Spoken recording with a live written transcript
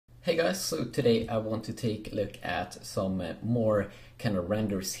Hey guys, so today I want to take a look at some more kind of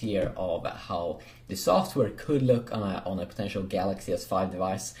renders here of how the software could look on a potential Galaxy S5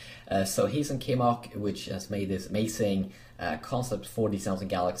 device. So Hasan and Kaymak, which has made this amazing concept for the Samsung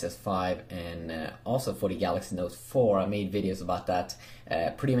Galaxy S5 and also for the Galaxy Note 4. I made videos about that.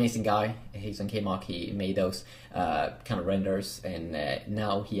 Pretty amazing guy, Hasan Kaymak. He made those kind of renders, and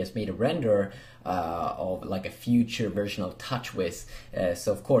now he has made a render of like a future version of TouchWiz.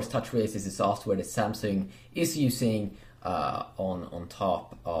 So of course TouchWiz is the software that Samsung is using on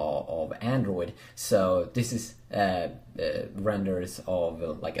top of Android. So this is renders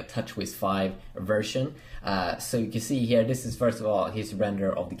of like a TouchWiz 5 version. So you can see here, this is first of all his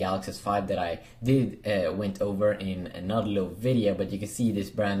render of the Galaxy S5 that I went over in another little video, but you can see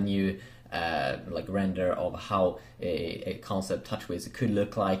this brand new like render of how a concept TouchWiz could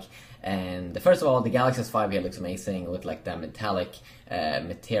look like. And first of all, the Galaxy S5 here looks amazing with like the metallic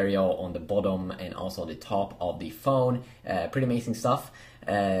material on the bottom and also on the top of the phone. Pretty amazing stuff.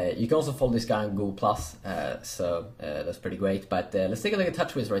 You can also follow this guy on Google+, so that's pretty great. But let's take a look at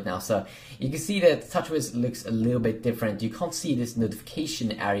TouchWiz right now. So you can see that TouchWiz looks a little bit different. You can't see this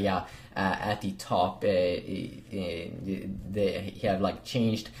notification area at the top. They have like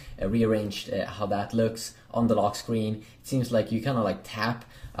changed, rearranged how that looks on the lock screen. It seems like you kind of like tap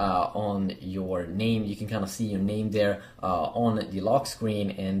on your name. You can kind of see your name there on the lock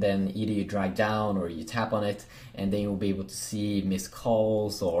screen, and then either you drag down or you tap on it, and then you'll be able to see missed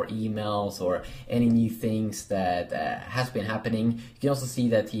calls or emails or any new things that has been happening. You can also see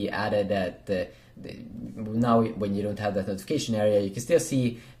that he added that now when you don't have that notification area, you can still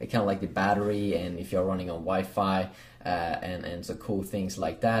see kind of like the battery and if you're running on Wi-Fi and so cool things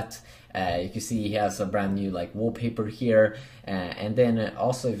like that. You can see he has a brand new like wallpaper here, and then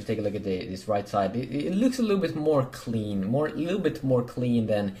also if you take a look at this right side, it looks a little bit more clean, a little bit more clean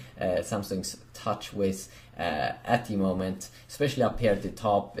than Samsung's TouchWiz at the moment, especially up here at the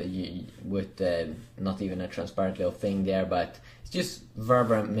top with not even a transparent little thing there, but it's just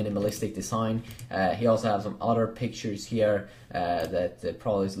very minimalistic design. He also has some other pictures here that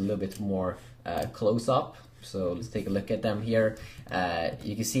probably is a little bit more close up. So let's take a look at them here.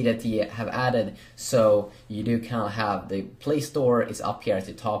 You can see that he have added, so you do kind of have the Play Store is up here at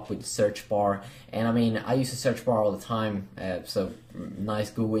the top with the search bar. And I mean, I use the search bar all the time, so nice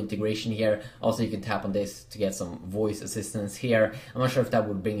Google integration here. Also, you can tap on this to get some voice assistance here. I'm not sure if that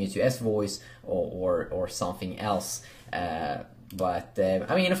would bring you to S Voice or something else. But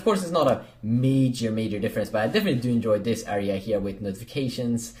I mean, of course, it's not a major difference, but I definitely do enjoy this area here with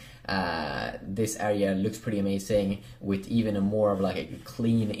notifications. This area looks pretty amazing with even a more of like a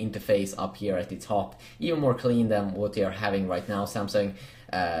clean interface up here at the top, even more clean than what they are having right now, Samsung.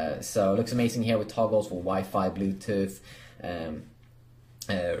 So it looks amazing here with toggles for Wi-Fi, Bluetooth,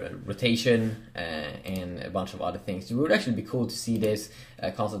 rotation, and a bunch of other things. It would actually be cool to see this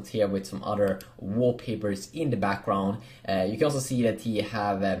concept here with some other wallpapers in the background. You can also see that he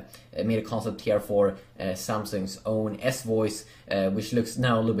have made a concept here for Samsung's own S Voice, which looks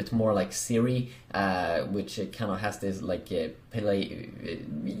now a little bit more like Siri, which kind of has this like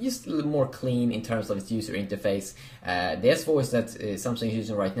just a little more clean in terms of its user interface. The S Voice that Samsung is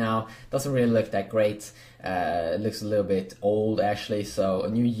using right now doesn't really look that great. It looks a little bit old actually, so a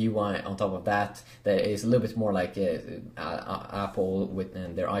new UI on top of that is a little bit more like Apple with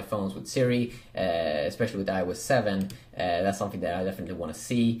their iPhones with Siri, especially with iOS 7. That's something that I definitely want to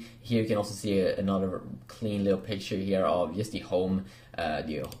see. Here you can also see another clean little picture here of just the home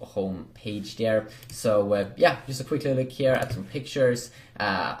page there. So yeah, just a quick little look here at some pictures.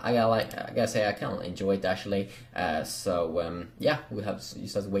 I gotta say I kind of enjoy it actually. So yeah, we'll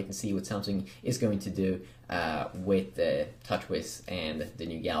just have to wait and see what Samsung is going to do with TouchWiz and the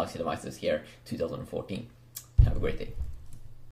new Galaxy devices here 2014. Have a great day.